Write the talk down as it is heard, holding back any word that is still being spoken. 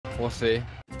We'll see.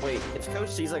 Wait, if Coach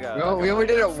C's like a... No, we only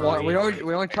did it one. We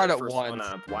only tried it once.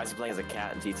 Why is he playing as a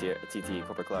cat in TT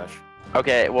Corporate Clash?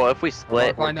 Okay, well if we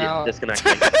split, we're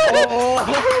disconnecting. Oh!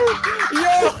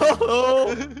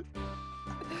 Yo!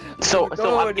 So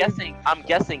I'm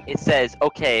guessing it says,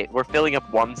 okay, we're filling up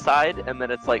one side, and then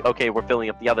it's like, okay, we're filling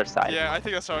up the other side. Yeah, I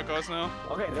think that's how it goes now.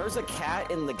 Okay, there's a cat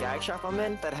in the gag shop I'm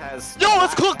in that has... Yo,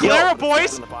 let's call Clara,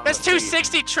 boys! That's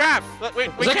 260 trap!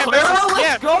 Wait, we can't Clara?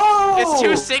 Let's go! It's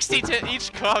 260 to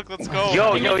each cog, let's go!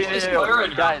 Yo,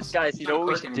 guys, you know what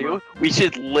we should do? We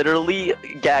should literally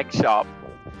gag shop.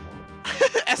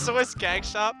 SOS gag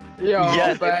shop? Yo,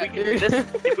 yes,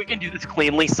 if we can do this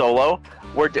cleanly solo,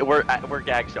 we're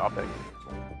gag shopping.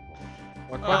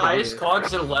 Highest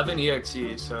cog's at 11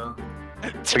 EXE, so...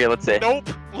 Okay, let's see. Nope,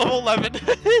 level 11.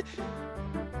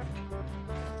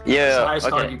 Yeah, highest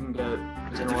okay. cog you can get.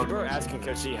 People are asking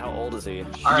Coach C, how old is he?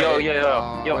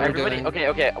 Yo, everybody,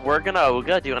 okay, we're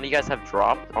gonna do, any of you guys have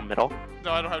drop on middle?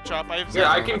 No, I don't have drop, I have zero.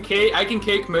 Yeah, I can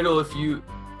cake middle if you,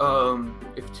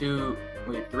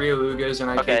 three Alugas and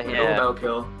I cake middle, that'll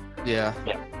kill. Yeah.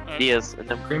 He is, and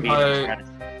then cream pie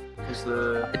is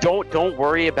the... Don't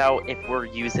worry about if we're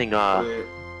using, I'll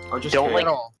just don't cake.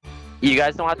 like, you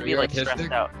guys don't have to be like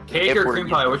stressed out. Cake or cream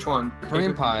pie, which one?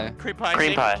 Cream pie. Cream pie.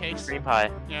 Cream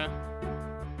pie. Yeah.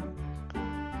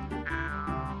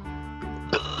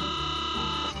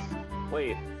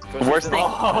 Wait. Worst thing.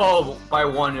 Oh, by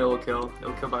one it'll kill.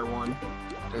 It'll kill by one.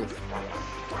 Oof.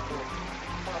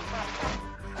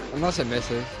 Unless it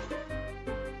misses.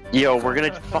 Yo, we're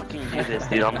gonna fucking do this,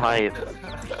 dude. I'm hyped.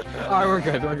 Alright, we're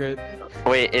good.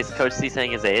 Wait, is Coach C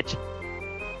saying his age?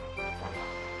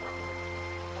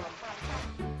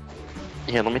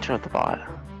 Here, let me turn up the bot.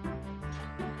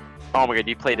 Oh my god,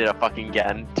 you played it a fucking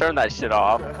again. Turn that shit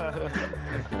off.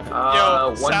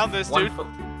 Yo, sound this, dude.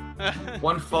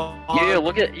 One fall. Yo,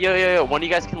 look at yo. One of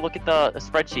you guys can look at the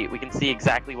spreadsheet. We can see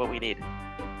exactly what we need.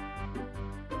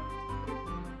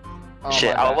 Oh,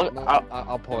 shit,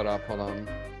 I'll pull it up. Hold on.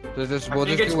 We'll just do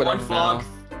whatever one fog.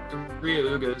 now. 3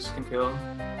 Alugas can kill.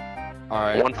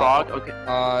 Alright. One fog? Okay.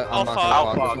 I'll fog.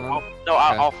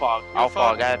 I'll fog. I'll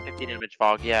fog. I have 15 damage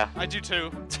fog, yeah. I do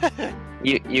too.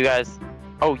 you guys...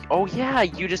 Oh yeah,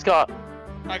 you just got...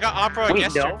 I got Opera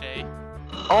yesterday. No.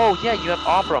 Oh yeah, you have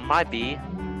Opera, my B.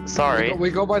 Sorry. We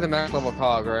go by the max level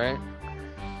cog, right?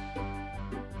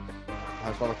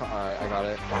 Alright, I got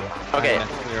it. Okay.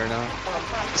 Right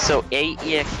now. So 8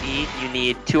 EXE, you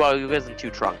need 2 Alugas and 2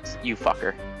 Trunks. You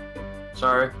fucker.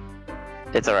 Sorry.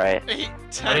 It's alright. 8,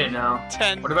 10. I didn't know.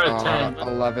 10. What about a 10?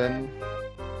 11.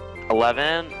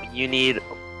 11, you need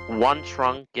 1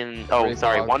 Trunk and... Oh, 3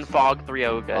 sorry, fogs. 1 Fog, 3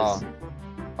 Alugas.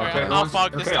 Oh. Okay, I'll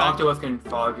fog this time. Octolith can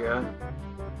fog, yeah.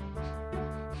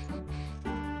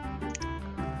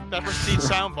 That prestige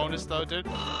sound bonus though, dude.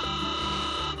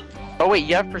 Oh wait,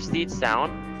 you have Prestige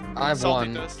Sound? I have Salty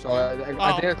 1, does. so I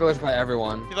think it goes by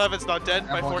everyone. 11's not dead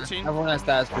by 14. Everyone has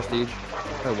stats prestige.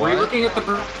 Wait, Were you looking at the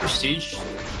prestige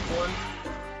one?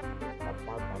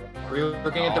 Were you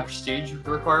looking at the prestige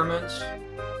requirements?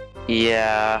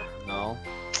 Yeah. No.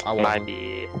 I Might wasn't.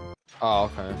 be. Oh,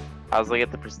 okay. I was looking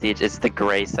at the Prestige. It's the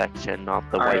gray section, not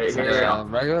the white Alright, section. yeah.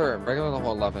 Regular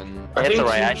level 11. It's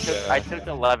alright, I took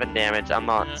 11 damage, I'm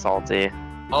not salty.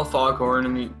 I'll foghorn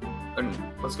and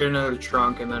let's get another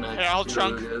trunk and then I'll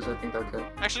trunk. I think that could.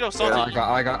 Actually no, salty.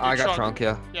 Yeah, I got trunk,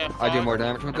 yeah. Yeah, I do fog. more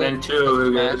damage with And then it. 2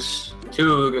 Alugas. 2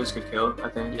 Alugas could kill, I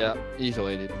think. Yeah,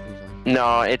 easily, dude.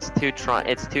 No, it's two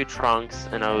trunks,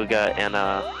 an Auga, and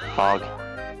a fog.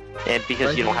 And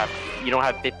because you don't have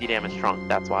 50 damage trunk,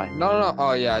 that's why. No.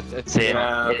 Oh yeah, it's See,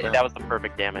 okay. that was the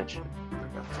perfect damage.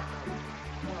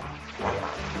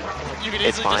 You can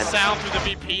It's easily fine. just sound through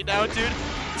the VP now, dude.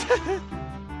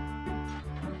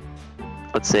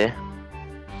 Let's see.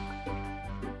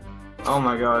 Oh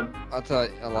my god. That's a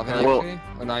 11 Well- EXE?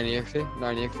 Or 9 EXE?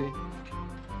 9 EXE?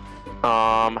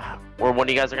 Or one of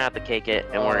you guys are gonna have to cake it,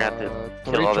 and we're gonna have to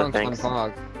 3 kill other trunks, 1 things.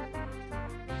 fog.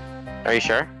 Are you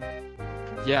sure?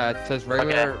 Yeah, it says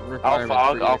regular I'll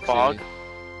requirement. fog.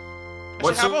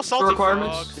 What's How the about salty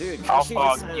requirements? fog? Dude, I'll Coach C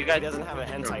fog. said You guys- he doesn't have a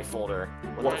hentai folder.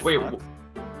 What the Wait, fuck?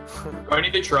 do I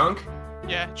need the trunk?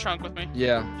 Yeah, trunk with me.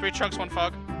 Yeah. 3 trunks, 1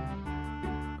 fog.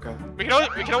 Okay. We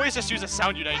can always just use a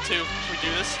sound unite too if we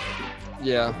do this.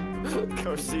 Yeah.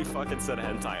 Coach C fucking said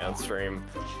hentai on stream.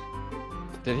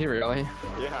 Did he really?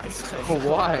 Yeah, I said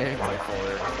Why? hentai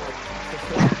folder.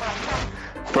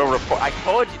 Bro, I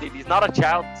told you, dude. He's not a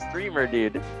child streamer,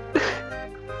 dude.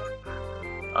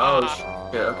 Oh,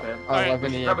 yeah, okay.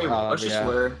 11 EXE. Probably, let's just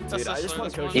slur. Dude, I just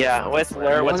want Coach Yeah, what's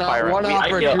Flare? What's Pyro? One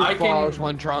opera, 2 I can- fogs,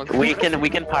 1 trunk. We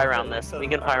can pie around this. We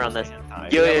can pie around this.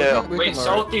 Yo. Wait,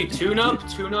 Salty, tune up,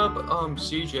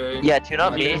 CJ. Yeah, tune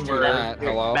up I me. can do that.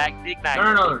 Hello? Big Mag.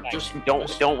 No, Big Mag. just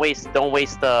Don't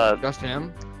waste the. Just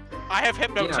him? I have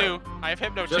Hypno Yeah. too. I have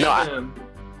Hypno too. just No, him.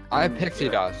 I have Pixie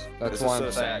Dust. That's This why is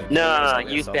I'm so saying. sad. No.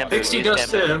 Use Bamboo. Pixie use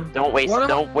Dust Bamboo. him. Don't waste. What am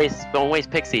I- Don't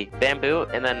waste Pixie. Bamboo,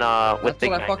 and then with That's Big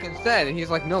what I Mag. fucking said, and he's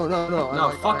like, no. I'm No,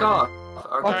 like, fuck alright, off.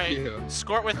 Fuck Alright. you.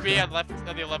 Squirt with me at left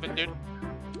at the 11, dude.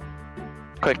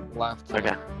 Left.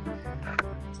 Okay.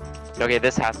 Okay,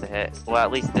 this has to hit. Well,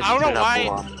 at least this I don't know tune-up why.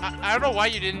 will, I don't know why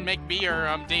you didn't make me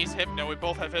or Days Hypno. We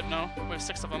both have Hypno. We have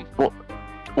 6 of them.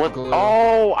 What? Glue.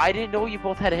 Oh, I didn't know you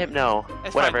both had a Hypno.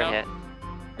 It's Whatever fine, hit.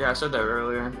 Yeah, I said that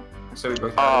earlier. I said we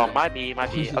both Oh, had it. might be.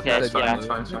 Okay, That's It's fine, yeah. it's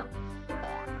fine.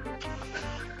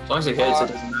 As long as it hits, it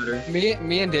doesn't matter.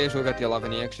 Me and Days will get the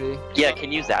 11 EXE. Yeah,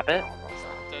 can you zap it?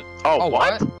 Did- Oh,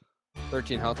 what?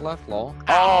 13 health left, lol.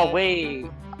 Oh, Ow. wait.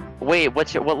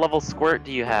 What level squirt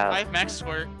do you have? I have Max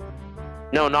Squirt.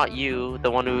 No, not you. The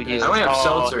one who uses. I only have oh,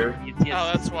 seltzer. He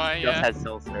Oh, that's why. just Yeah. has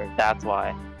seltzer. That's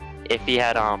why. If he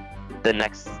had the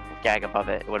next gag above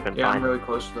it, it would have been Yeah, I'm fine. really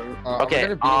close to it. Okay,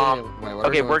 Wait, what are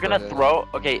Okay, we we're doing gonna for this? throw.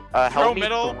 Okay, Throw help me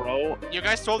middle. throw. You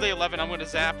guys told the 11. I'm gonna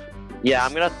zap. Yeah,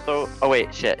 I'm gonna throw. Oh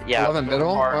wait, shit. Yeah. 11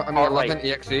 middle? Far, I mean, far 11 right.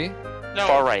 EXE? No.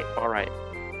 Far right.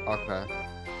 Okay.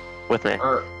 With me.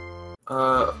 Or,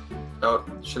 oh,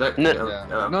 should I? No. Yeah.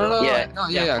 yeah, No,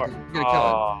 Yeah, yeah, far- 'cause you're gonna kill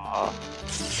Oh.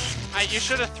 You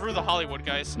should have threw the Hollywood,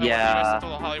 guys. I want you Yeah. guys to throw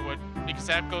the Hollywood because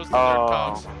that goes to Oh. their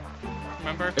cogs.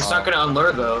 Remember? It's not gonna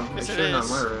unlure though. Yes, It it shouldn't is.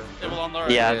 unlure. It will unlure.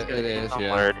 Yeah, It- it's gonna it be is, some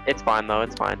yeah. word. It's fine though.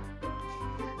 It's fine.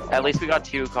 At least we got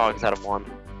 2 cogs out of 1.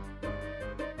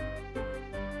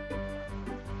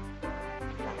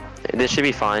 This should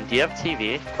be fine. Do you have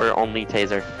TV or only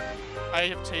taser? I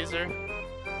have taser.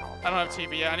 I don't have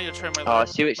TV. I need to trim my. Oh, my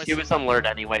she was unlured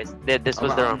anyways. This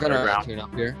was I'm, their I'm own gonna playground. tune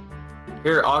up here.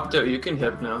 Here, Octo, you can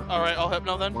hip now. All right, I'll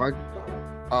Hypno then. What?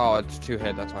 Oh, it's 2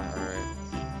 hit, that's why.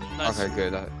 Alright. Nice. Okay,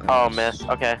 good. Oh, miss.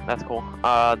 Okay, that's cool.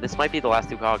 This might be the last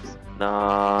 2 cogs.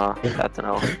 Nah, that's a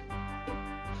no.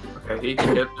 Okay, he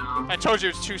can hip now. I told you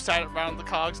it's 2-sided around the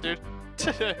cogs, dude.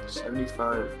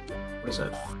 75. What is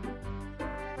that?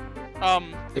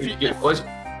 If you,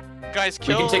 guys We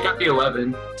kill. can take out the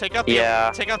 11. Take out the.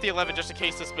 Yeah. Take out the 11 just in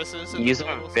case this misses. and- Use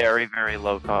a very, very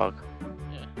low cog.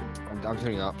 I'm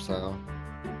tuning up, so.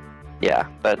 Yeah,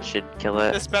 that should kill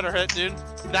it. This better hit, dude.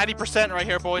 90% right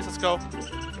here, boys. Let's go.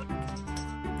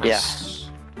 Nice.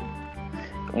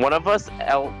 One of us,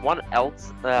 one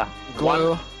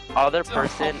Glue. other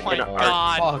person Oh my in our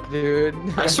God. Fuck, dude.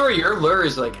 I swear your lure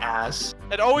is like ass.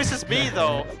 It always is me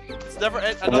though. It's never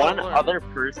another one lure. other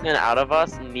person out of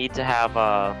us needs to have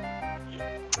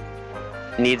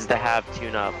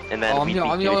tune up, and then Oh, I'm we'd the be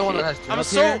only Gucci. one that has tune I'm up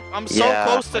so here. Yeah.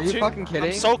 close to Are you two. fucking kidding?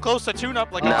 I'm so close to tune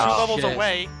up, like I'm No. 2 levels Shit.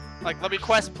 away. Like, let me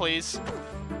quest, please.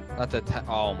 That's a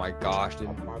oh my gosh, dude.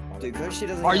 Dude, Koshi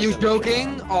doesn't Are have you that much joking?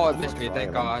 damage. Oh, it missed me,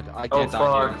 thank God. I Oh, can't die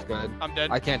here, fuck. it's good. I'm dead.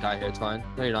 I can't die here, it's fine.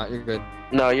 No, you're not, you're good.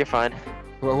 No, you're fine.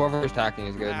 Whoever is attacking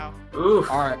is good. Ow. Oof.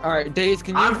 Alright, Days,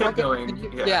 can you I'm fucking... going, can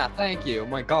you- yeah. yeah, thank you,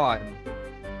 my God.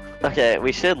 Okay,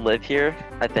 we should live here,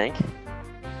 I think.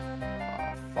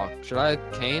 Oh, fuck. Should I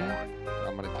cane?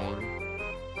 I'm gonna cane.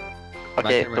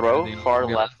 Okay, Might throw get rid of far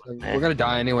the- left. We're gonna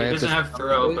die anyway. It if doesn't this- have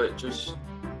throw, but just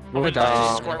We're gonna Just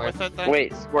die squirt anyway. with it then.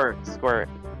 Wait, squirt.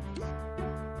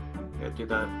 yeah, do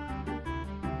that.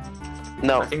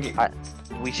 No, I think it,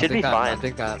 we I should think be that- I fine.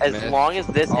 think that As missed. long as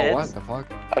this Oh, what hits. the fuck?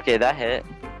 Okay, that hit.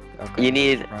 Okay. You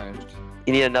need Christ.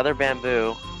 another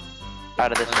bamboo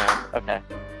out of this round. Okay.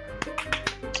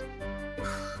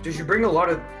 did you bring a lot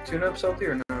of tune-ups out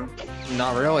there or no?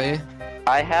 Not really.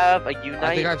 I have a I think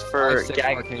I unite have for 6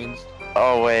 gag. arcanes.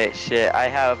 Oh wait, shit. I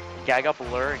have gag up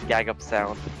lure and gag up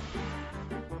sound.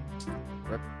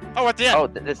 Oh, at the end. Oh,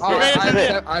 this Oh, Right, I is have,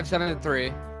 it. I have 7 and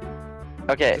 3.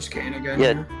 Okay, Just cane again.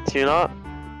 yeah, here. tune up.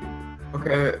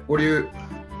 Okay, what do you?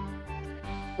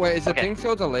 Wait, is the Okay. thing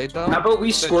still delayed though? How about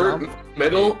we squirt jump?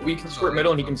 middle? We can squirt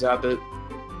middle and he can zap it.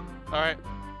 All right.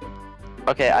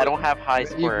 Okay, I don't have high You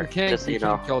squirt, can't, just so you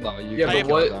know. can't kill though. You Yeah, can't I but have-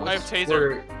 kill, what? though. I have taser.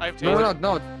 squirt- I have No, taser.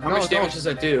 no, How much damage does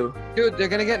that do? dude, they're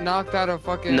gonna get knocked out of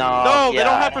fucking. No, No, they yeah.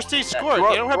 don't have prestige squirt.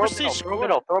 They don't have prestige Throw squirt.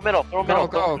 middle, throw middle, throw middle.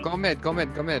 Go mid, go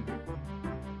mid.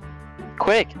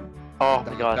 Quick. Oh my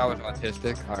That god. was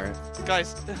autistic. All right.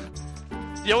 Guys,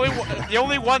 the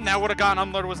only one that would have gone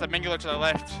unloaded was the Mingler to the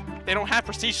left. They don't have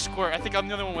prestige squirt. I think I'm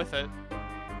the only one with it.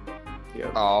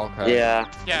 Oh, okay. Yeah.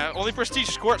 Yeah, only prestige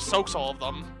squirt soaks all of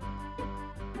them.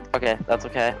 Okay, that's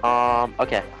okay.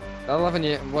 Okay. That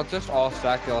 11 we'll just all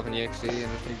stack the 11 EXC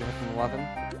and just take the hit from 11.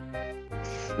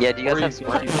 Yeah, do you Or guys you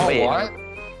have can squirt? keep- Oh, Wait. what?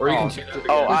 Or you Oh, can tune up Oh,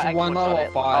 again. There's I one one level shot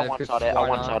it. 5, I'll one because shot it. why I'll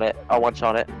one not? shot it. I'll one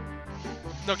shot it.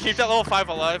 No, keep that level 5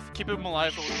 alive. Keep him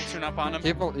alive, but we can tune up on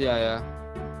him. Yeah.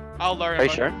 I'll lure him. Are you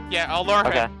sure? Yeah, I'll lure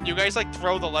Okay. him. You guys like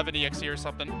throw the 11 EXE or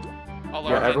something. I'll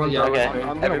lure Yeah, him. everyone Yeah, throw okay. it with me. I'm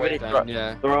gonna Everybody wait throw- then,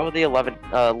 yeah. Throw the 11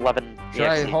 Should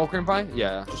I EXE. whole cream pie?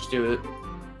 Yeah. Just do it.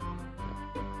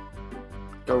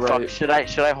 Go Fuck, right. should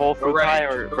I hold Go fruit right, pie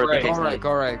or go birthday right. cake? Go right,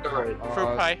 go right. Go right.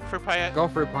 Fruit pie. Fruit pie. Go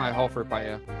fruit pie, whole fruit pie,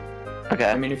 yeah.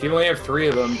 Okay. I mean, if you only have 3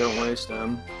 of them, don't waste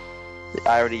them.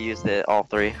 I already used it, all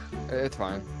 3. It's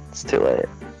fine. It's too late.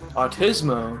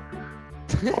 Autismo.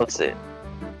 Let's see.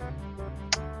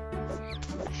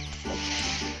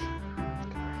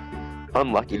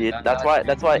 Unlucky, dude. Dude, That's why, you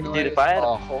know dude, what? if I had a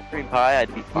Oh. whole cream pie, I'd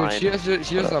be Dude, fine. she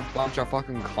has a bunch of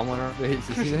fucking cum on her face.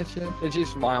 You see that shit? And she's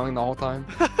smiling the whole time.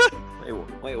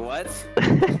 Wait, what?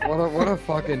 What a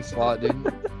fucking slut,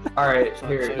 dude. Alright,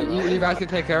 here. You guys can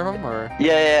take care of him, or?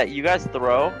 Yeah, you guys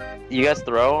throw. You guys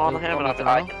throw on You him, and want me to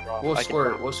I throw? can throw. We'll I can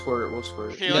squirt, throw. we'll squirt, we'll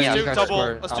squirt. Here, Yeah, let's you do guys double.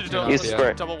 squirt. Let's I'll do tune up. Use double,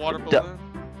 squirt. double water Du- balloon.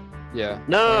 Yeah.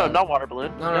 No, not water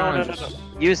balloon. No, No. just...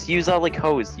 Use like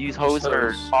hose. Use hose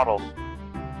or hose. bottle.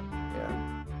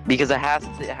 Yeah. Because it has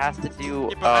to do.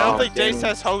 Yeah, but I don't think dang. Dace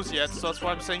has hose yet, so that's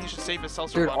why I'm saying you should save his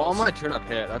seltzer Dude, bottles. all my turnip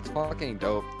hit. That's fucking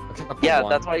dope. Except for Yeah, one.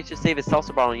 that's why you should save his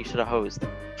seltzer bottle and you should have hosed.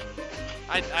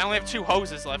 I only have 2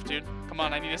 hoses left, dude. Come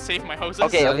on, I need to save my hoses.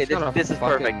 Okay, Yeah, okay, it's not a this is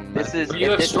fucking perfect. This is. But you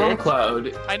if have this Storm hits-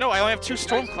 Cloud. I know, I only have 2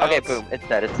 storm clouds. Okay, boom.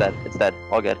 It's dead.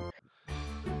 All good.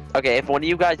 Okay, if one of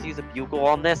you guys use a bugle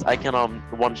on this, I can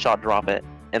one shot drop it,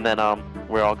 and then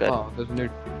we're all good. Oh, there's new.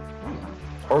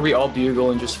 Or we all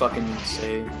bugle and just fucking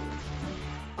say...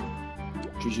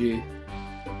 GG.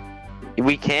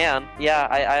 We can. Yeah,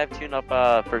 I have tune up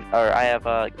I have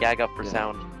gag up for Yeah.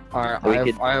 sound. Alright,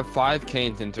 We I have 5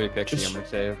 canes and 3 pixie. Just- I'm gonna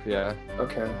save. Yeah.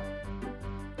 Okay.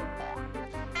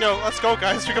 Yo, let's go,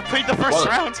 guys. We complete the first What?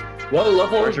 round. What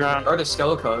level First round. are the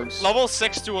Skellicogs? Level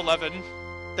 6 to 11.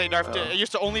 They nerfed it. Oh. It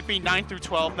used to only be 9 through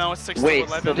 12. Now it's 6 Wait, to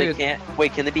so 11. they Dude. can't.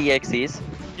 Wait, can they be EXEs?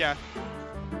 Yeah.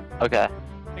 Okay.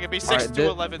 It could be 6 Alright, to thi-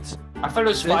 11s. I thought it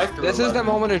was 5 through This is the 11.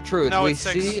 moment of truth. No, we it's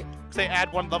 6. see, They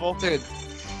add 1 level. dude.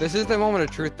 This is the moment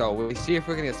of truth, though. We see if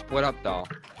we can get split up, though.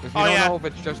 If you Oh, don't yeah. know if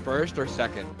it's just first or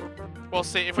second. We'll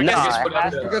see. If we Nah, get Just this. put it has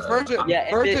up to- the- Because first, Yeah,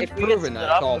 first if it's we get proven split that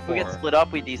up, it's all if we get 4. split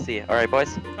up, we DC. All right,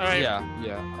 boys. Alright. Yeah,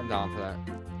 I'm down for that.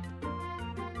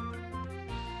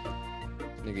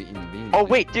 Nigga eating beans. Oh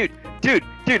wait, dude.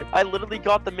 I literally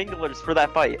got the minglers for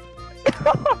that fight.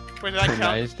 Wait, did that count?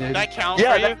 Nice, Did dude. that count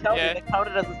Yeah, for you? that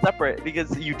counted as a separate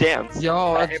because you dance.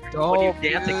 Yo, that's dope, When you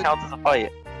dance, dude. it counts as a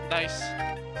fight. Nice.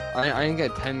 I didn't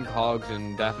get 10 cogs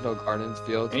in Daffodil Gardens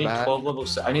Fields I need bad. 12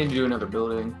 levels. I need to do another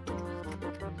building.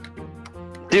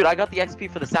 Dude, I got the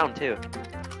XP for the sound too.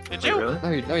 Did Wait, you?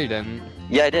 really? No, you didn't.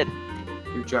 Yeah, I did.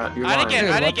 You're I lying. didn't get. Dude,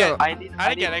 I what didn't get. the- I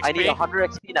need XP.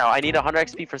 100 XP now. I need 100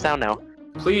 XP for sound now.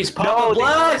 Please, No, Papa they-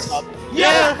 Bless!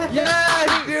 Yeah.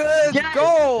 Yes, dude, let's Yes!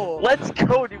 go! Let's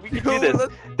go, dude. We can do Yo, this.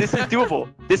 let's- This is doable.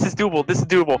 This is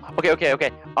doable.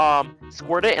 Okay.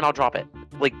 Squirt it and I'll drop it.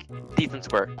 Like decent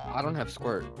squirt. I don't have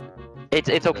squirt.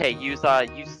 It's okay. Use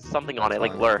something on it,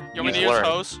 like lure. You want me Use to use lure.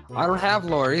 hose? I don't have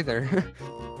lore either.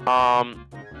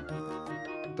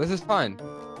 This is fine.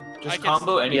 Just I can-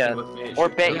 combo anything Yeah. with me.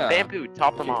 Or Yeah. bamboo.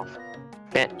 Top them off.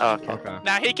 Okay. Okay.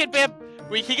 Nah, he can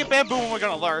bamboo when we're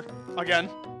gonna lure again.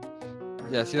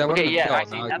 Yeah, see that one Okay, can yeah, kill.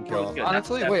 actually, Now I that can throw was kill. good.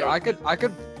 Honestly, That wait, throw I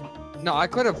could. No, I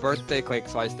could have birthday quake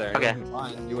slice there. Okay.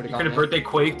 Fine. You would You have could have birthday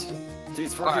quaked. Dude,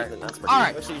 it's Alright. forgiven, that's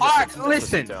Alright, forgiven. alright,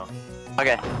 listen.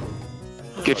 Okay.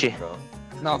 Gucci.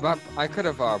 No, but I could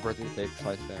have birthday cake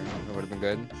slice there. It would have been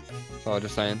good. So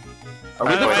just saying. Are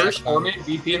we By the the way- first 4-man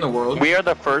VP in the world? We are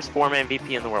the first 4-man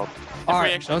VP in the world.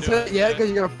 Alright, actually don't do say it, it yet yeah.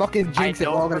 because you're gonna fucking jinx I it.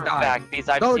 We're know all for gonna a die. fact because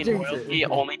I've Don't seen jinx it. Royalty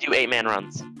only do 8-man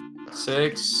runs.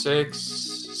 6.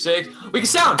 We can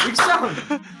sound!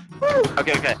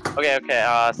 Okay.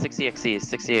 60 XCs.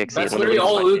 60 XCs. That's Let me literally look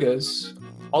all at my- Awugas.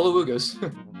 All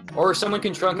Awugas. Or someone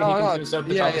can trunk and No, he no, can do stuff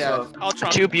yeah, top yeah. stuff. I'll try.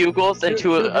 2 bugles and 2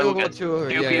 bugle, Awugas. two,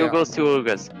 2 yeah, bugles, 2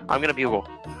 Awugas. I'm gonna bugle.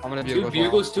 Yeah. I'm gonna 2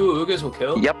 bugles, 2 Awugas will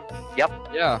kill? Yep.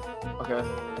 Yeah. Okay.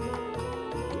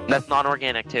 That's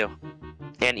non-organic too.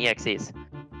 And EXEs.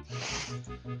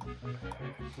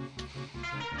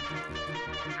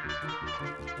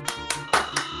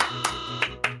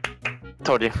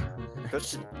 Told you.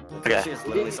 Coach, Okay. Coach has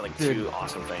literally said like Dude. 2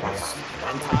 awesome things.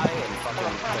 Hentai and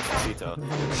fucking Despacito.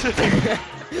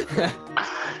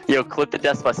 Yo, clip the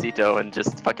Despacito and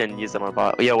just fucking use them on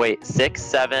bot. Yo, wait. 6,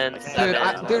 7,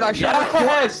 7. Dude, I should have.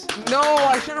 Yes! No,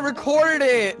 I should have recorded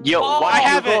it. Yo, Oh, one I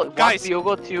have bugle, it, guys. One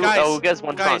bugle, 2 Guys, Awugas,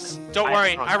 1 Guys, trunk. don't I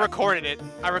worry. trunk. I recorded it.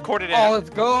 I recorded it. Oh, let's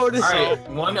go. This Alright,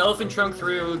 1 elephant trunk,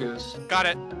 3 Awugas. Got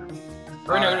it.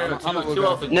 Or no, I'm a two Wuga.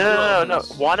 elephants. No.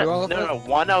 One, Two no, elephants?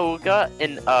 one Awuga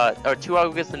and or two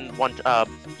Awugas and one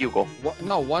bugle.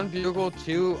 No, one bugle,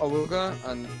 two awuga,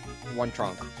 and one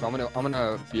trunk. So I'm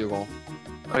gonna bugle.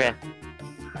 Okay.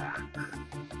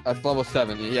 That's level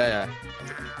 7. Yeah.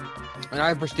 And I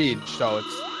have prestige, so it's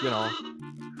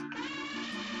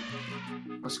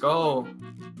Let's go.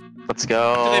 Let's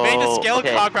go. Dude, they made the skeleton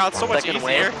Okay. hog route so much Second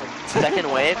easier.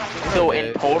 Second wave. So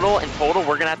in total,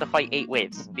 we're gonna have to fight 8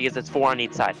 waves because it's 4 on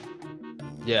each side.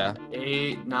 Yeah.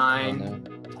 8, 9,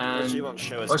 Actually, 10. won't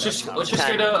show us. Let's just 10.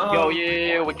 get a. Yo,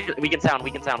 we can sound.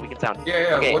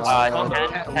 Yeah. Okay, What's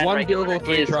 10 one regular bugle,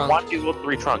 3 is trunks. 1 bugle,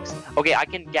 3 trunks. Okay, I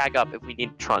can gag up if we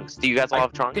need trunks. Do you guys all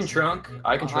have I trunks? can trunk.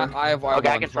 I can trunk. I have Okay, I one.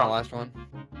 can It's my trunk. last one.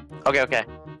 Okay.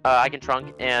 I can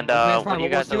trunk and That's one fine. of you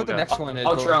We'll guys see what the Awuga. next one is.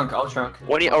 I'll but trunk.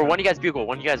 One of you guys bugle.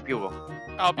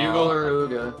 I'll bugle. Bugle or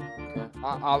Uga.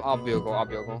 I'll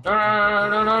bugle.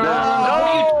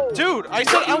 No. Dude, I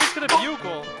said I was gonna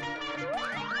bugle.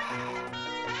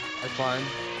 That's fine.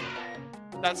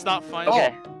 That's not fun.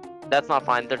 Okay. That's not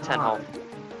fine. They're 10 health.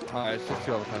 Alright, it's just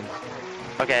 2 elephants.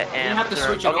 Okay, and have to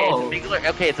switch it okay, all.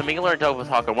 it's a Mingler and Dovo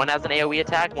Talker. One has an AoE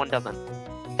attack, one doesn't.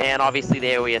 And obviously the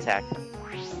AoE attack.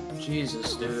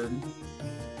 Jesus, dude.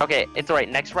 Okay, it's alright.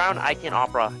 Next round, I can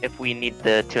Opera if we need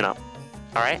the tune-up.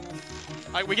 Alright?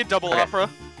 We can double Okay. opera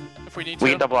if we need to. We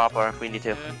can double Opera if we need to.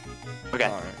 Yeah. Okay,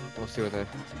 Alright, we'll see what they.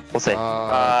 we'll see.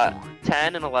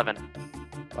 10 and 11.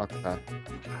 Okay.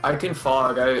 I can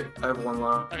fog. I have one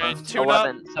left. Okay, tune up.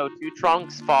 11. So 2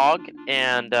 trunks, fog,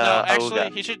 and No, actually,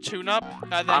 Awuga. he should tune up,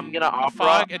 and then I'm gonna a Opera.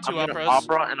 fog and 2 I'm gonna operas.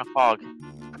 Opera and a fog.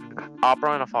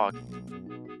 Opera and a fog.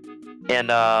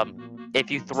 And if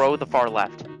you throw the far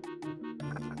left.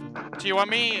 Do you want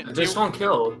me? This won't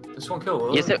kill.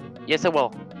 Will Yes, it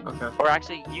will. Okay. Or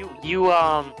actually, you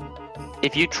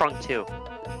if you trunk 2.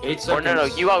 8 Or seconds. no,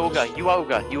 you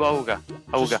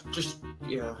Awuga. Just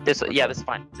yeah. This is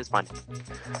fine.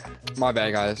 My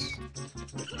bad, guys.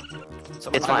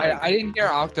 It's fine. I didn't hear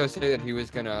Octo say that he was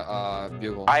gonna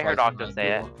bugle. I so heard said Octo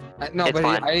say it. No, It's but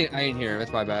fine. I didn't hear him.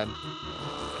 It's my bad.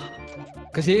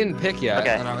 Cause he didn't pick yet.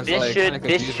 Okay, And I was this like, should kinda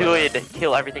confused by that.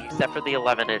 kill everything except for the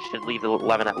 11. It should leave the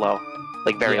 11 at low,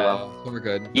 like very Yeah, low. So we're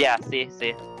good. Yeah, see.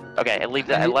 Okay, it leaves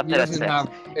it. I He- left he it at doesn't 6. have-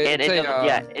 And it's it a,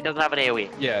 doesn't. It doesn't have an AoE.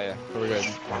 Yeah. So we're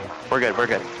good. We're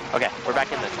good. Okay, we're back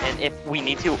in this. And if we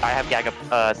need to, I have gag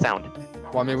up sound.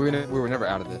 Well, I mean, we were never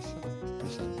out of this.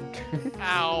 Listen.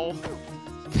 Ow.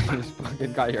 You just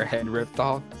fucking got your head ripped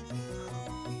off.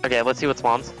 Okay, let's see what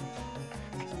spawns.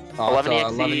 Oh, 11 so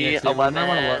EXE, 11. 11,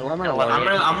 I'm gonna lower I'm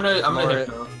it. gonna Lower hit it.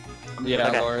 now. Yeah,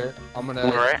 Okay. lower it. I'm gonna.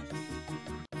 Alright.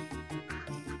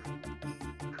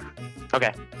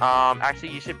 Okay. Actually,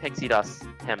 you should pixie dust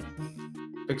him.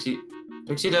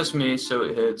 Pixie does me, so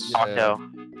it hits. Yeah. Octo.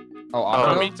 Oh, Oh,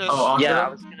 Octo? me too. Oh, Octo? Yeah, I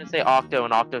was gonna say Octo,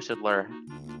 and Octo should lure.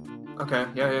 Okay,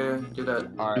 yeah, do that.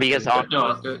 Alright, Because so Octo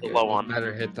No, is good, the yeah. low one.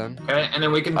 better hit then. Okay, and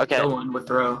then we can Okay. kill one with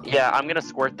throw. Yeah, I'm gonna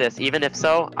squirt this. Even if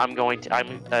so,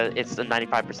 it's a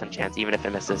 95% chance, even if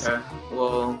it misses. Okay,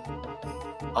 well,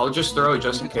 I'll just throw it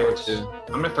just in case.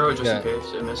 I'm gonna throw it just in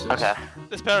case it misses. Okay.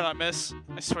 This better not miss.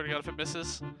 I swear to God, if it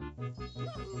misses.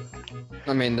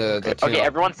 I mean, the Okay,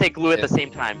 everyone say glue at the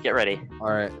same time. Get ready.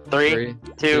 Alright. 3,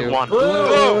 2, 1.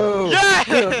 Whoa! Yeah!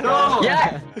 Go!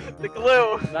 Yeah! The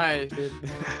glue! Nice, dude.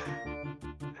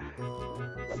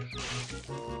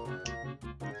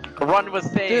 Run was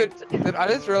saved. Dude, I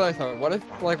just realized something. What if,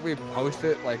 like, we post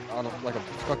it, like, on, like, a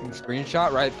fucking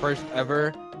screenshot, right? First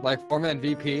ever, like, 4-man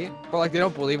VP, but, like, they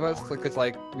don't believe us, because,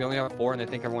 like, we only have 4 and they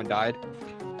think everyone died.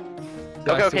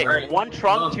 Okay. Alright. 1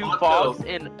 trunk, 2 Octo. fogs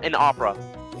in Opera.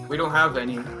 We don't have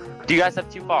any. Do you guys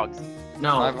have 2 fogs?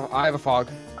 No, I have a fog.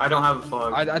 I don't have a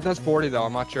fog. That's 40, though.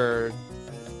 I'm not sure.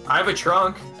 I have a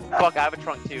trunk. Fuck, I have a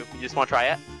trunk too. You just want to try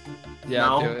it? Yeah,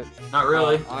 No. do it. Not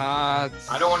really. I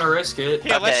I don't want to risk it.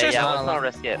 Yeah, let's just. yeah, let's not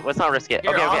risk it. Let's not risk it.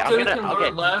 Here, Okay, Octo I'm can gonna. go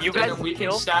Okay, left, you guys and then we can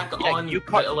kill. stack Yeah, on you the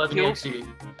cut- 11 kill- EXE.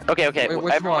 Okay. Wait,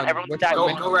 which everyone, one? everyone Which stack.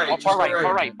 one? Go right. Oh, just far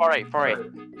go right.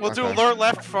 We'll do Okay. lure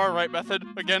left, far right method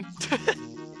again.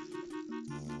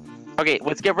 Okay,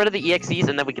 let's get rid of the EXEs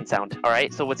and then we can sound. All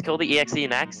right. So let's kill the EXE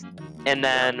next, and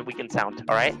then we can sound.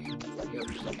 All right.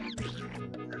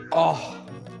 Oh.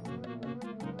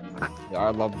 Yeah, I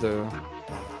love the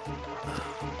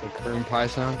cream pie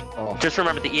sound. Oh. Just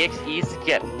remember the EXEs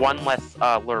get 1 less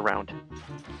lure round.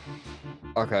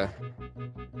 Okay.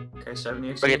 Okay, 7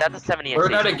 EXE. Okay, that's a 7 EXE. Lure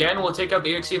that again, we'll take out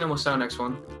the EXE, then we'll sound next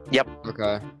one.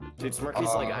 Okay. Dude,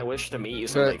 Smirky's like, I wish to meet you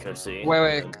so- someday, Cozy.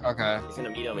 Wait. Okay. He's gonna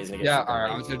meet him, he's gonna get Yeah, fucking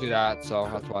alright, I raped. was gonna do that, so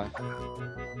that's why.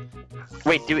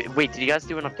 Wait, did you guys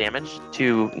do enough damage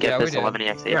to get Yeah, we this did. 11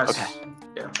 EXE? Yes. Okay.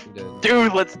 We did.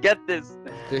 Dude, let's get this.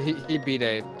 Dude, he beat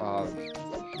a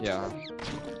Yeah.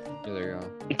 Yeah, there you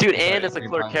go. Dude, Sorry, and it's a green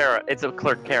clerk pie. Clara. It's a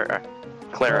clerk Clara.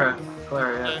 Clara.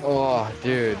 Clara, yeah. Oh,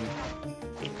 dude.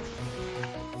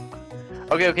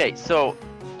 Okay, so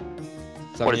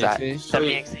what is that? 70 XP?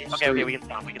 70 XP. Okay, we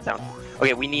can sound.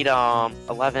 Okay, we need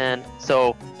 11.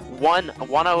 So one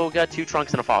Auga, 2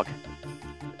 trunks, and a fog.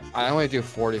 I only do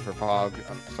 40 for fog,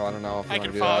 so I don't know if you I want to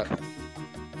can do fog. that.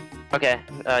 Okay,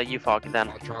 you fog then.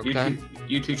 I'll trunk You then. two,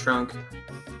 you two trunk.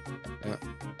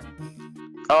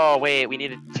 Oh wait, we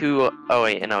needed 2. Oh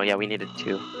wait, no, yeah, we needed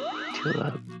 2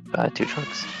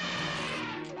 trunks.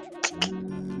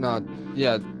 No,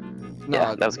 yeah. No,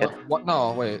 Yeah, that was good. What?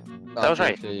 No, wait. That was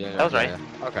right. Yeah, That was right.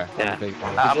 Yeah. Okay. Yeah. Big.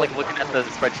 I'm like looking at the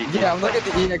spreadsheet. Yeah, I'm looking at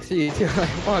the EXE too. Like,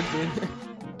 fuck, dude.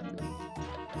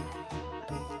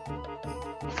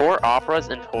 4 operas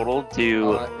in total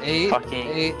do 8, fucking-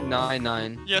 8, 9,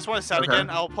 9. You guys want to sound Okay. again?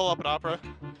 I'll pull up an opera.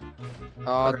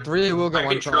 3 will I go can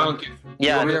 1 trunk. trunk.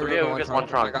 Yeah, Three the will 3 go Augas, 1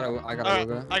 trunk. I got Alright,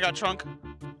 Auga. I got trunk.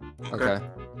 Okay.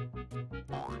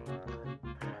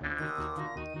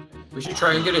 We should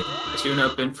try and get a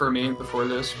tune-up in for me before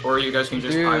this, or you guys can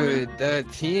just time it. Dude, the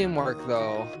teamwork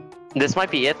though. This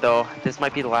might be it though. This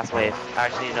might be the last wave.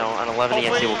 Actually, no, an 11 EXE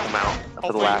Hopefully- will come out for the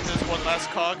Hopefully last. there's one last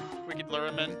cog. We could lure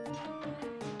him in.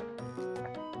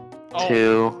 Oh,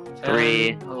 2, 10, 3,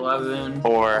 11.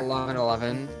 4. 11,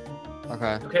 11.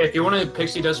 Okay. Okay, if you want to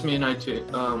pixie dust me and I too,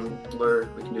 lure,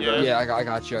 we can do Yeah. that. Yeah, I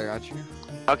got you.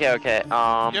 Okay. you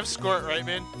have squirt, right,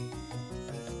 man?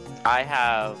 I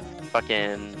have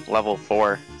fucking level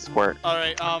 4 squirt.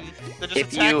 Alright, then just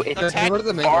If attack, you- if- attack, Get rid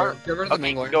of the far- mingler. Get rid of the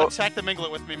Okay, mingler. go- attack the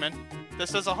minglet with me, man.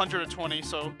 This is 120,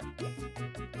 so...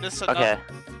 This is Okay.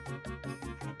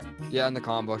 Yeah, and the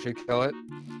combo should kill it.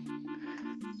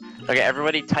 Okay,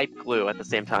 everybody type glue at the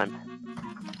same time.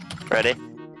 Ready?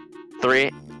 3,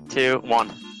 2,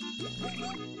 1.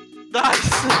 Nice!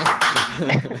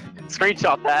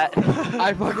 Screenshot that.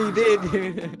 I fucking did,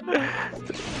 dude.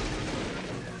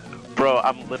 Bro,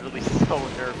 I'm literally so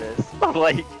nervous. I'm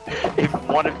like, if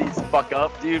one of these fuck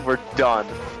up, dude, we're done.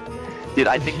 Dude,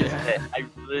 I think this is it. I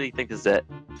really think this is it.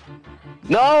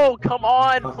 No, come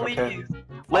on, please. Okay.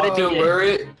 Let it do Octo it. lure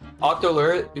it. Octo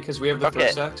lure it because we have the Okay.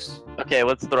 first X. Okay,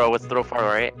 let's throw far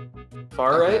right.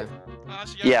 Far right.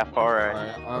 She got- Yeah, far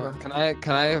right. Alright,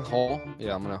 can I hole?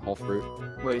 Yeah, I'm gonna hole fruit.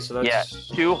 Wait, so that's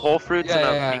 2 whole fruits Yeah, and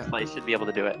a yeah, pink slice should be able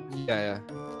to do it. Yeah.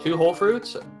 2 whole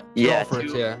fruits. Yeah, Whole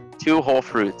fruits, yeah. 2 whole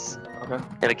fruits Okay.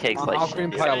 and a cake I'll slice. green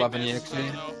should be pie it. 11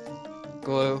 EXP.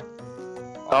 Glue.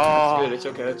 Oh, It's good. It's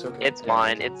okay. It's okay. it's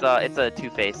fine. It's a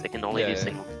 2-face. It can only Yeah, do yeah.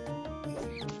 single.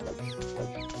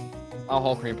 I'll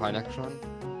whole cream pie next one.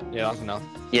 Yeah, that's enough.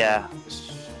 Yeah.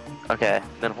 Okay.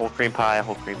 Then whole cream pie.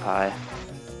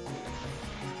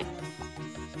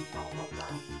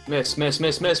 Miss.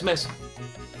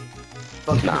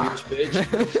 Fucking Nah.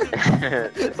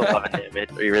 bitch. It's 11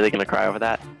 damage. Are you really gonna cry over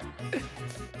that?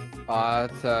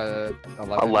 It's 11.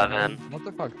 11. What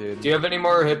the fuck, dude? Do you have any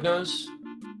more hypnos,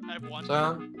 I have 1.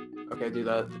 Zion? Okay, do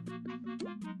that.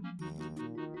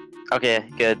 Okay,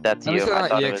 good. That's I'm you. just I gonna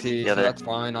thought it was EXE, the so other. that's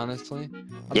fine, honestly.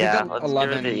 I Yeah, think that let's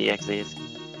 11. do the EXEs.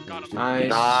 Got him. Nice.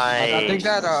 Nice. I think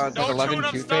that No 11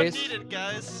 tune-ups not two-face. needed,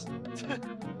 guys.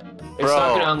 It's Bro.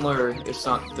 not gonna unlure. It's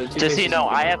not. The Just so you know,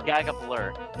 I have Gag Up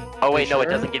Lure. Oh wait, You no, it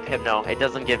sure? doesn't give Hypno. It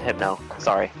doesn't give Hypno.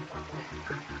 Sorry.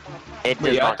 It does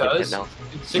Wait, yeah, not it give does. Hypno.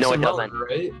 It's 6 No, it and lower, doesn't.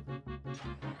 right?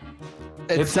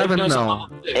 It's 7 Hypno's though. level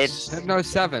 6. It's- Hypno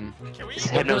 7. Can we, It's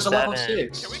can Hypno Hypno's a level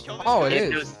 7. 6. we kill this Oh, guy? it is.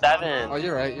 Hypno 7. Oh,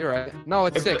 you're right. No,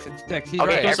 it's Hypno- 6. It's 6. He's Okay,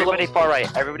 right. Hypno's a everybody level fall 6.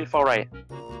 right. Everybody fall right.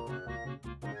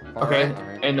 Okay.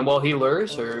 Alright. And while he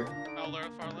lures, or Oh, lure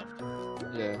far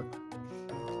left. Yeah.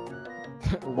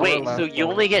 Wait, so you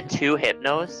only get 2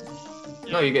 Hypnos?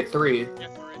 no, you get 3. Yeah,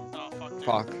 3. Oh, fuck.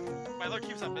 Fuck. My lure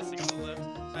keeps on missing on the lift.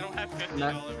 I don't have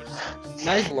 $50, which sucks.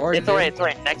 Nice lord. It's alright.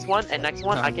 Next one,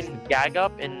 I No. can Gag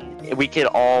Up and we could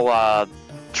all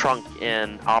trunk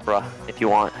in Opera if you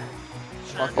want.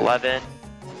 Sure. Okay.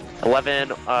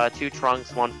 11, 2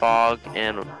 trunks, 1 fog,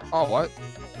 and Oh, what?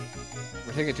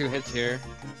 We're taking 2 hits here.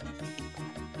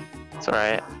 it's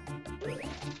alright.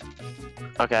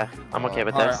 Okay, I'm okay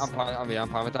with Alright, this. I'm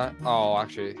fine with that. Oh,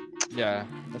 actually, yeah,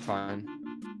 that's fine.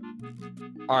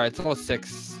 Alright, it's level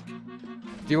 6.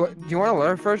 Do you want to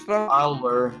lure first though? I'll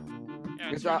lure. Yeah,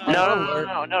 Because tune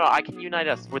I- up. No, I can unite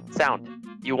us with sound.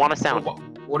 You want a sound?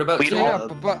 What about We don't- Yeah,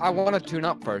 Caleb? but I want to tune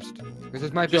up first. Because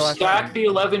this might be the Just last stack time. the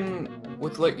 11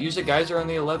 with like use a geyser on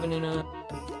the 11 and a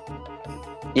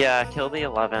Yeah, kill the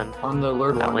 11, on the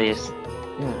lured at one. least.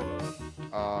 Yeah.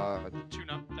 Tune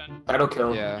up, then. That'll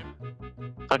kill. Yeah.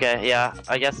 Okay, yeah,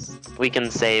 I guess we can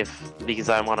save, because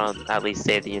I want to at least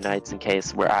save the unites in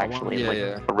case we're actually Yeah, like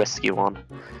yeah. a risky one.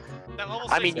 That level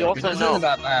I mean, 6 you also This know. isn't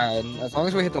that bad. As long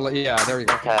as we hit the yeah, there we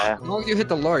go. Okay, As long as you hit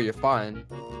the lure, you're fine.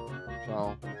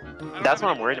 So that's what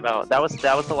I'm worried about. That was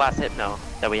the last hypno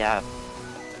that we have.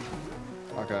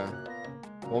 okay.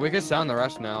 Well, we can sound the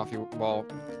rest now if you. Well,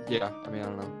 yeah. I mean, I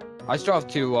don't know. I still have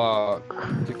two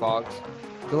fogs.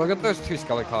 So look at those two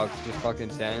skelly cogs just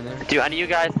fucking standing there. Do any of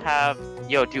you guys have?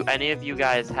 Yo, do any of you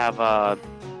guys have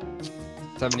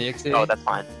 70 XD. Oh, that's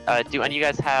fine. Do any of you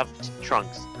guys have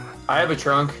trunks? I have a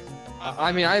trunk.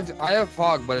 I mean, I have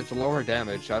fog, but it's lower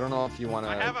damage. I don't know if you want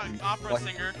to. I have an opera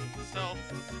singer, so.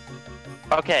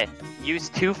 Okay, use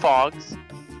 2 fogs,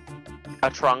 a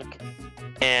trunk,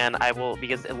 and I will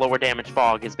because lower damage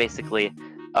fog is basically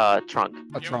trunk.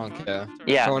 A trunk, yeah.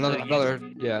 Yeah. So so another,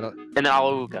 use- yeah. And then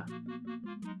Alauga.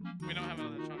 We don't have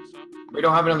another trunk, so. We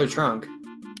don't have another trunk.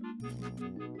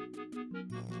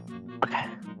 Okay.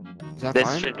 Is that This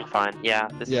fine? should be fine. Yeah,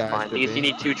 this Yeah, is it fine. should Because be. you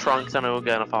need 2 trunks, an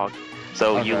Alauga, and a fog.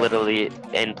 So you Okay. literally,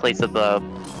 in place of the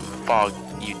fog,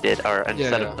 you did, or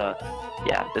instead Yeah. of the,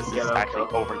 yeah, this Yeah, is that'll actually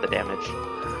go. over the damage.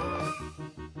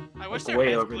 I wish That's their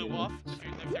way heads over blew the- off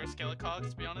if they were Skelecogs,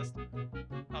 to be honest.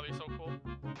 That'd be so cool.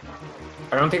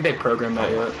 I don't think they programmed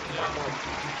that yet.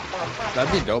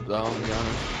 That'd be dope, though. To be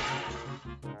honest.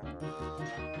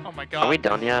 Oh my Are god. we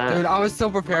done yet? Dude, I was so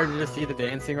prepared to just see the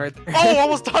dancing right there. Oh,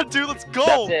 almost done, dude. Let's go.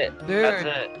 That's it. Dude. That's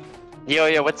it.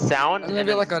 Yo, what sound? Maybe And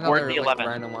then like squirt another the like, 11.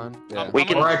 random one. Yeah, We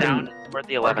can Or I can- sound and squirt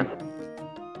the 11.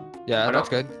 yeah, I that's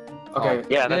don't- good. Okay.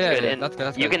 Yeah, that's yeah, good. yeah, And that's good.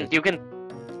 That's you good. can,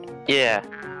 yeah.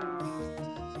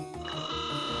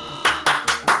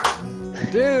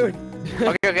 Dude.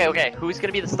 Okay. Who's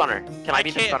gonna be the stunner? Can I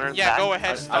be the can't- stunner? in Yeah, that? go I,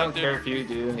 ahead. I Stun, don't dude. care if you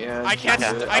do. Yeah. I can't. do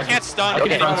it. I can't stun. I can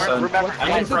Okay, front no, stun. remember- I can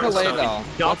What's the front delay stun. though?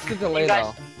 Jump. What's the delay You guys-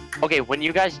 though? Okay, when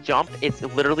you guys jump, it's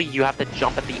literally you have to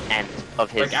jump at the end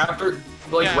of his. Like after,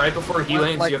 like Yeah. right before he What,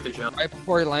 lands, like- you have to jump. Right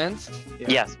before he lands? Yeah.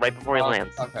 Yes, right before he Oh,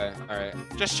 lands. Okay, alright.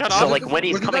 Just shut So up. like when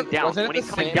he's wasn't coming that- down, wasn't it when he's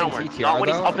the coming same in downward, TTR not when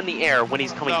he's though? up in the air, when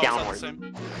he's coming No, it's not downward. the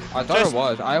same. I thought Just- it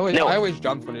was. I No. always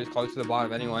jumped when he was close to the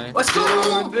bottom anyway. Let's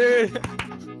go! Dude,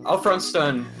 I'll front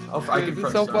stun. I can this is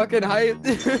front so stun. fucking hype.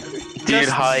 Dude,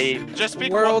 Just- hype. Just be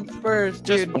World's first,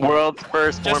 Just- dude. World's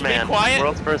first Just be four-man. quiet,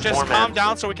 World's first Just four-man. calm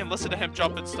down so we can listen to him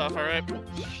jump and stuff. All right.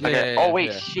 Okay. Yeah, Oh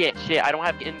wait, yeah. shit. I don't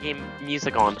have in-game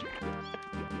music on.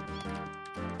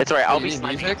 It's alright. I'll You be need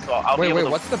sniping. music? So I'll be Wait, able wait, to...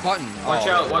 what's the button? Watch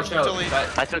Oh, out! Watch out! Delete.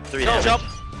 That, I took 3 Go damage. jump.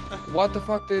 What the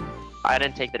fuck, dude? I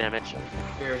didn't take the damage.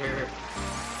 here.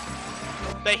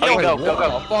 They Okay, heal. Wait, go, what go,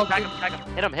 go. the fuck, Tag dude? him, tag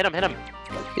him. Hit him.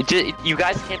 You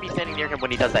guys can't be standing near him when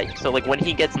he does that. So like when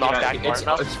he gets knocked Yeah, back far it's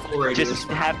enough, full radius. just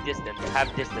have distance.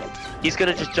 He's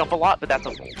gonna just jump a lot, but that's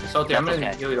okay. Salty, I'm that's gonna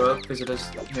okay. heal you up because it is.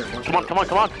 Here, watch Come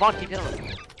on, out. keep hitting him.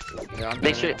 Yeah, I'm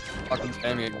Make gonna sure. fucking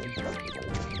spam you.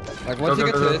 Like, once Go,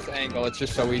 you go, get to go. this angle, it's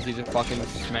just so easy to fucking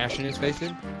smash in his face,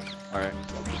 dude. Alright.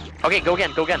 Okay, go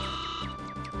again. Go, go,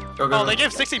 Oh, go. they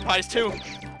give 60 pies too,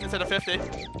 instead of 50.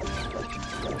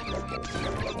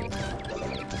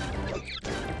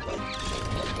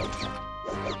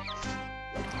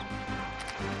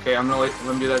 Okay, I'm gonna let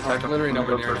him do that attack. literally I'm gonna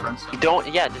nowhere go near for a him. front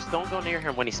stun. Just don't go near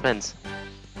him when he spins.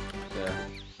 Yeah.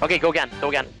 Okay, go again.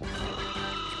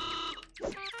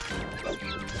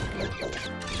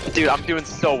 Dude, I'm doing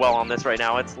so well on this right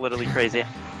now. It's literally crazy.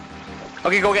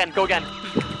 Okay, go again.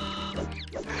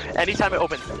 Anytime it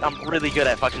opens, I'm really good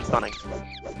at fucking stunning.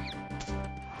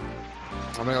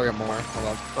 I'm gonna go get more. Hold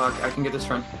on. Fuck, I can get this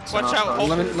front. stun Watch off. out, Oh,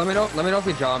 Let me know if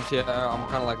he jumps. Yeah, I'm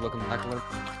kind of like looking back a little.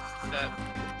 That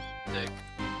Dick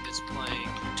is playing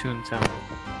Toontown.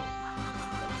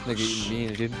 Nigga eating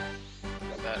me, dude.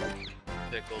 that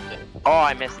pickle Dick. Oh,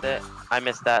 I missed it. I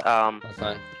missed that. That's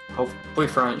fine. Hopefully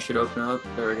front should open up.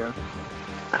 There we go.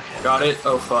 Got it.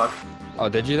 Oh fuck. Oh,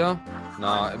 did you though?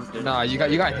 No, you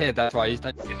got hit. That's why.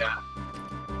 That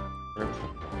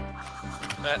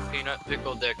peanut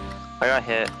pickle Dick. I got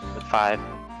hit with 5.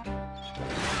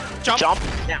 Jump.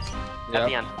 Yeah. At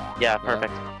the end. Yeah,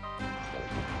 perfect.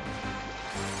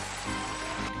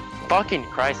 Fucking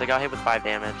Christ, I got hit with 5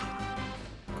 damage.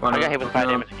 Come on, I got hit with 5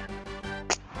 open up. damage again.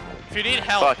 If you need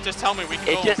help, Fuck. just tell me. We can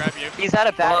It go just, grab you. he's at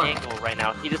a bad Fuck. angle right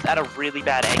now. He just at a really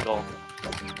bad angle.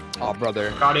 Oh,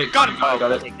 brother. Got it. Got him. I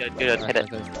got it. Okay, good, hit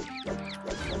it. Nice.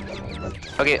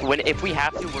 Okay, if we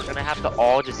have to, we're gonna have to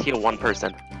all just heal one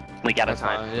person. Like at a That's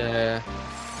time. fine. Yeah.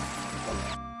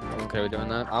 I'm okay with doing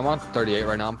that. I'm on 38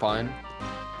 right now. I'm fine.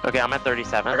 Okay, I'm at I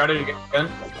 37. got it again.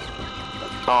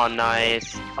 Oh,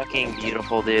 nice. Fucking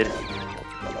beautiful, dude.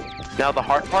 Now the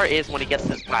hard part is when he gets to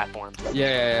this platform.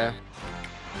 Yeah.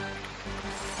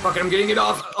 Fuck it, I'm getting it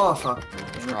off. Oh fuck.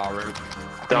 Oh, rude.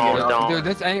 Don't. Dude,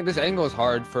 this angle is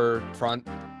hard for front.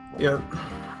 Yep.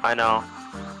 I know.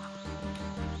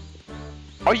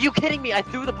 Are you kidding me? I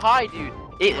threw the pie, dude.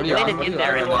 It What are you- landed what are in you- there.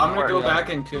 alright, It Well, I'm didn't gonna work. go back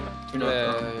and tune up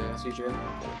Yeah. CJ.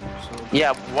 So,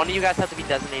 Yeah, one of you guys have to be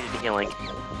designated to healing.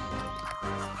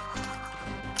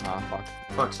 Ah, fuck.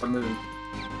 fuck, stop moving.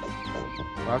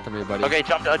 Go after me, buddy. Okay,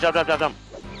 jump.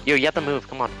 Yo, you have to move.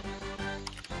 Come on.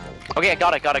 Okay, I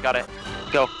got it.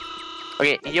 Go.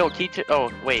 Okay, yo,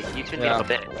 oh, wait, you tuned me up a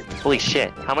bit. Holy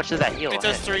shit. How much does that heal? It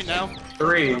does 3 now.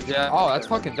 3. Yeah. Oh, that's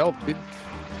fucking dope, dude.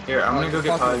 Here, I'm gonna go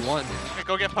get Fucking pies. one. Okay,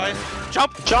 go get pies.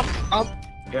 Jump! Jump!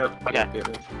 Yep. Okay.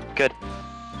 Yep. Good.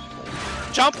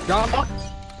 Jump! Jump.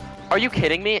 Are you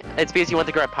kidding me? It's because you went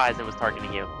to grab pies and was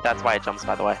targeting you. That's why it jumps,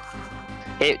 by the way.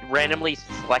 It randomly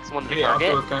selects one to Hey,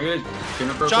 target. Alpha, can I get a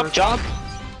tune-up real Jump, quick? Jump!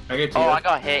 Can I get Oh, TF? I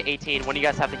got hit. 18. When do you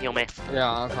guys have to heal me? Yeah,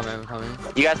 I'm coming.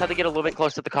 You guys have to get a little bit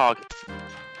close to the cog.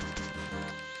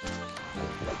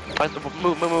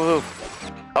 Move.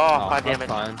 Oh, 5 that's damage.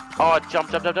 fine. Oh,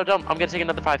 jump. I'm gonna take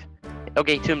another 5.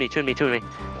 Okay, tune me. Let me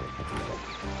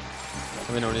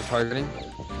know when he's targeting.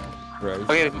 Right.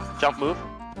 Okay, jump, move.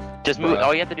 Just move. Right.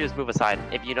 All you have to do is move aside.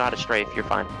 If you know how to strafe, you're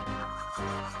fine.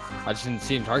 I just didn't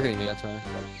see him targeting me, that's why.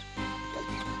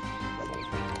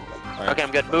 Alright. Okay,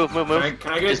 I'm good. Move. Can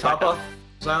I get a Just top back off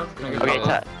sound? Can I get a Okay, top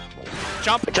off?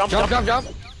 Jump! jump.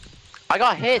 I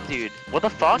got hit, dude. What the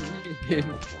fuck? Here,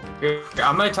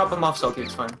 I'm gonna top him off, Salty,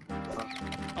 it's fine.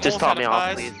 I'm Just almost top out me of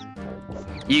off, pies.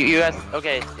 please. You guys.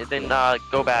 Okay, then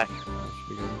go back.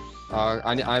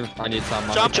 I need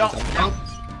some. Jump.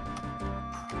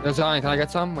 There's can I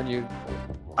get some when you?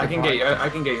 I can get you.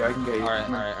 Alright.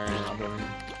 I'm moving.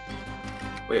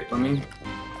 Wait, let me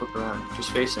flip around.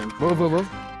 Just face him. Move.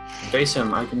 Face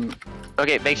him, I can...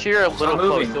 Okay, make sure you're a little Stop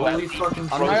close. moving, So at holy least- fucking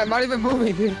I'm not even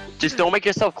moving, dude. just don't make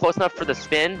yourself close enough for the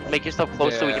spin. Make yourself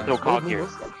close so we can throw cog here.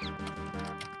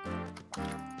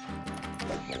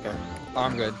 Okay. Oh,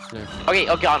 I'm good. Yeah. Okay,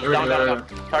 oh god, There we down. go.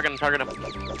 Target him.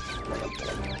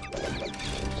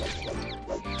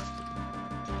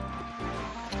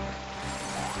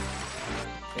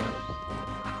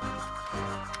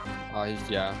 Oh, he's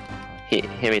yeah. He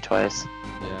hit me twice.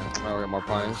 Yeah. I'll get more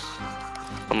points.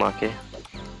 Unlucky.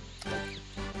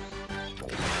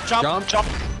 Jump! Jump.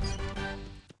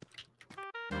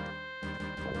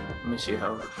 Let me see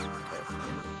how...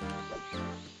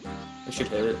 I should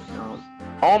hit it. No.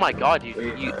 Oh my god, dude.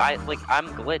 Wait, I'm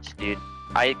glitched, dude.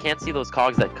 I can't see those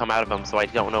cogs that come out of them, so I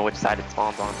don't know which side it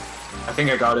spawns on. I think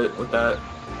I got it with that.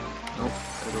 Nope.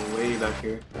 Gotta go way back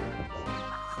here.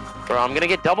 Bro, I'm gonna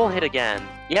get double hit again.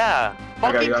 Yeah. I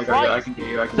got Fucking you, I Christ. can get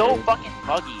you, I can So get you. fucking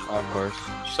buggy. Oh, of course.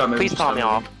 Stop moving, Please stop top me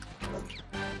moving.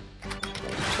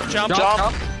 off. Jump!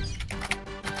 Jump.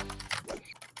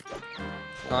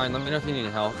 Fine. Let me know if you need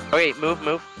help. Okay,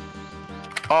 move.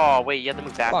 Oh, wait, you have to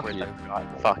move backwards. you. I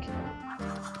forgot. Fuck.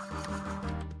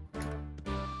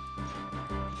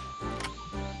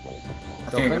 I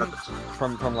think I Open. got this.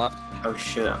 From left. Oh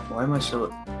shit, why am I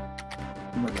still...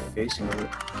 I'm like facing it.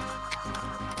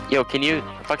 Yo, can you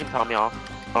fucking top me off?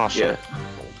 Oh shit.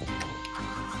 Yeah.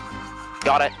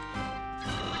 Got it.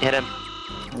 Hit him.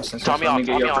 Nice, Top me let off. me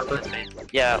get Top you me up off. real in quick. his face.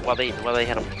 Yeah, while they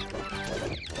hit him.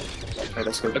 Alright,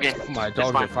 that's good. Okay. Oh my It's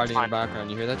dogs fine, are fighting it's in the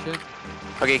background. You hear that shit?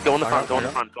 Okay, go in the I front. got- Go in I the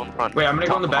got- front. Go in the front. Wait, I'm gonna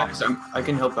go in the Top back, him 'cause I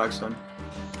can help back son.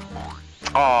 off.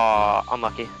 Aw,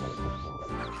 unlucky.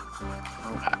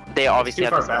 They obviously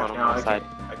Too have far to back spawn now, on the side.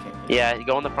 I can't. Yeah,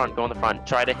 go in the front. Go in the front.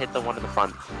 Try to hit the one in the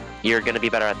front. You're gonna be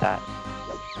better at that.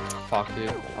 Fuck,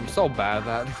 dude. I'm so bad at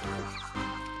that.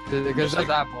 Because Just of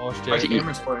that bullshit. My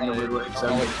camera's pointing a weird way, so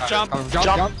I'm like, Jump.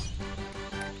 Jump.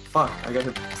 fuck, I got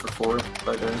hit for 4,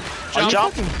 but Are you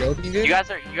Jump. fucking joking, dude? You guys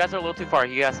are a little too far.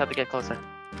 You guys have to get closer.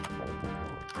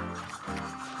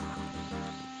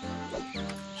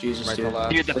 Jesus, Right to dude.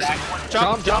 left. Dude, the back one.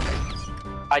 Jump.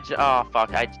 Oh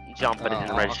fuck, I jumped, but it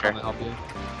didn't I'll register. come and help you.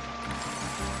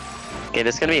 Okay,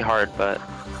 this is gonna be hard, but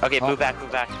okay, Oh. move back.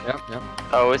 Yep.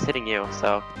 Oh, it's hitting you,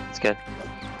 so it's good.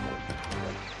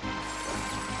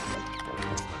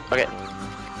 Okay,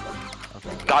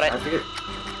 got I it. forget.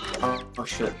 Oh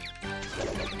shit.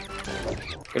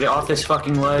 Get it off this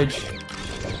fucking ledge.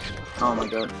 Oh my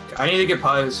god. I need to get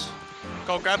pies.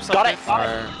 Go grab Got something. it.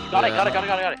 Got it.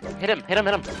 Hit him.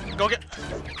 Go get.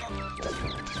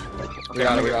 Okay,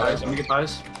 got I'm it, we gonna got get it. pies. I'm gonna get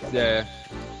pies. Yeah.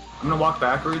 I'm gonna walk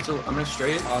backwards. I'm gonna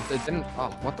straight. It didn't. Oh,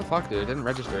 what the fuck, dude? It didn't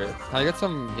register it. Can I get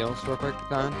some heals real quick,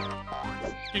 Don?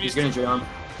 You He's need gonna jump.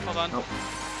 Hold on. Nope.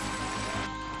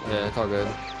 Yeah, it's all good.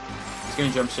 He's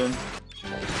gonna jump soon.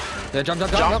 Yeah, jump.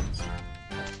 Jump.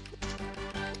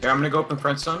 Yeah, I'm gonna go up in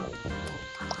front, son.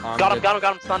 I'm Got good.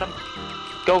 him. Stunned him.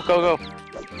 Go.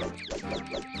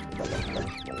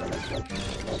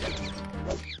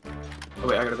 Oh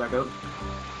wait, I gotta back up.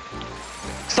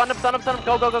 Stun him, stun him, stun him.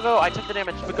 Go, go, go, go. I took the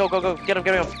damage. But go, go, go. Get him,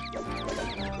 get him.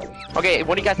 Okay,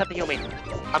 one of you guys have to heal me.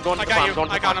 I'm going to I the got farm. you. I'm going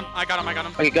to I the got farm. him. I got him. I got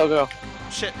him. Okay, go, go, go.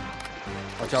 Shit.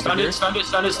 Watch out Stun here. it, stun it,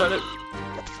 stun it, stun it.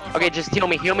 Okay, just heal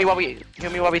me. Heal me while we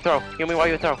throw. Heal me while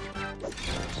you throw.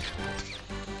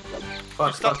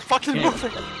 Fuck, Stop fuck. fucking Can't-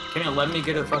 moving. Can you let me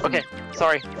get a fucking... Okay,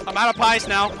 sorry. I'm out of pies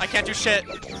now. I can't do shit.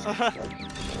 Alright,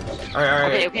 alright.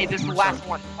 Okay, okay, this is the last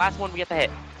one. Last one we get to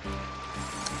hit.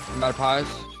 I'm out of pies.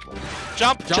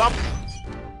 Jump. Jump.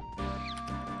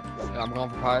 Yeah, I'm going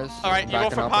for pies. Alright, you go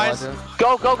Backing for up while I pies. do.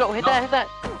 Go, go, go. Hit that, hit that.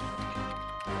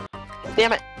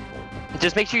 Damn it.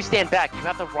 Just make sure you stand back. You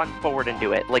have to run forward and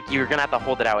do it. Like, you're gonna have to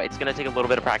hold it out. It's gonna take a little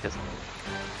bit of practice.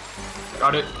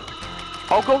 Got it.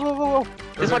 Oh, go, go, go, go.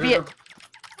 This Go, might go, be go, it.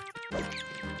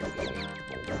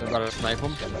 They're about to snipe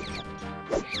him.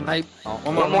 Snipe. Oh,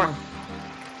 One more.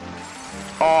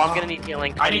 Oh, I'm gonna need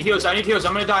healing. I need heals, I need heals.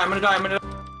 I'm gonna die, I'm gonna die, I'm gonna die.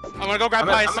 I'm gonna go grab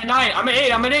I'm pies. at 9, I'm at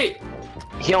 8, I'm at 8.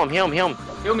 Heal him, heal him, heal him.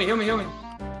 Heal me, heal me, heal me.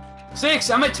 6,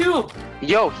 I'm at 2.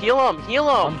 Yo, heal him, heal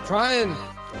him. I'm trying.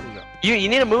 You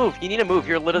need to move. You need to move.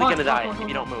 You're literally Come on, gonna die come on, if come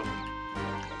you don't move.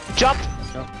 Jump.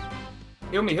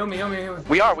 Heal me, heal me, heal me, heal me.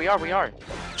 We are.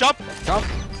 Jump. Jump.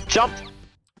 Jump.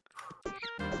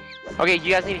 Okay,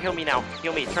 you guys need to heal me now.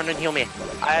 Heal me. Turn and heal me.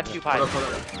 I have 2 pies. Hold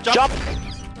up. Jump.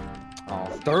 Oh,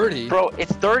 30. Bro,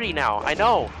 it's 30 now. I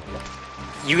know.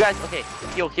 You guys, okay.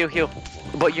 Heal, heal, heal.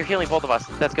 But you're healing both of us.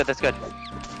 That's good, that's good.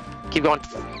 Keep going.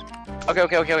 Okay,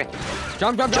 okay, okay, okay.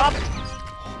 Jump, jump, Jump. jump.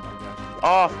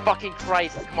 Oh, fucking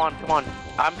Christ. Come on, come on.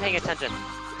 I'm paying attention.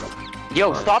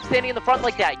 Yo, stop standing in the front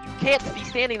like that. You can't be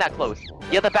standing that close.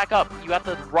 You have to back up. You have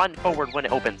to run forward when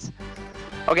it opens.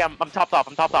 Okay, I'm topped off.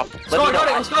 I'm topped off. Let's go, I got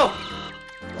it, let's go.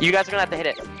 You guys are gonna have to hit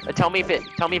it. Tell me if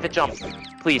it jumps.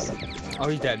 Please. Oh,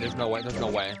 he's dead. There's no way. There's no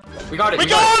way. We got it, We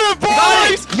got him,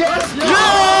 boys! Yes,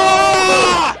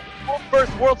 Yeah! World's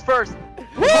first, world's first.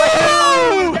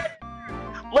 Woo!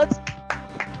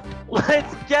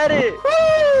 Let's get it.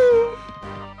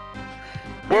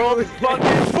 World's fucking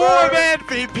first. 4-man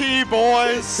VP,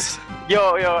 boys!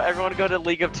 Yo, everyone go to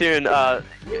League of Toon.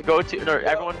 Everyone go to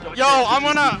Yo, I'm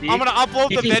gonna upload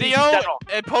the TTCC video General.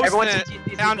 and post Everyone it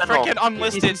TTCC on General. freaking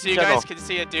unlisted so you General. guys can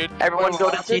see it, dude. Everyone go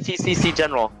to TTCC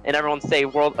General and everyone say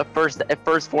first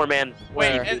 4-man. Wait,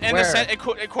 Where? in the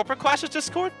Where? in corporate classes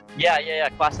Discord? Yeah,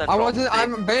 Class Central. I wasn't.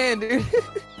 I'm banned, dude.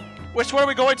 Which one are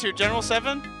we going to? General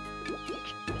 7?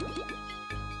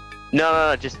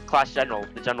 No, just Class General,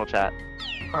 the general chat.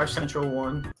 Our Central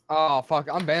 1. Oh fuck!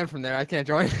 I'm banned from there. I can't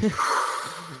join.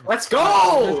 Let's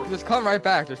go! Just come right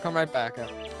back. Just come right back.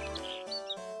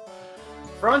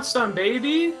 Front stun,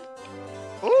 baby.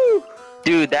 Ooh.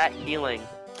 Dude, that healing.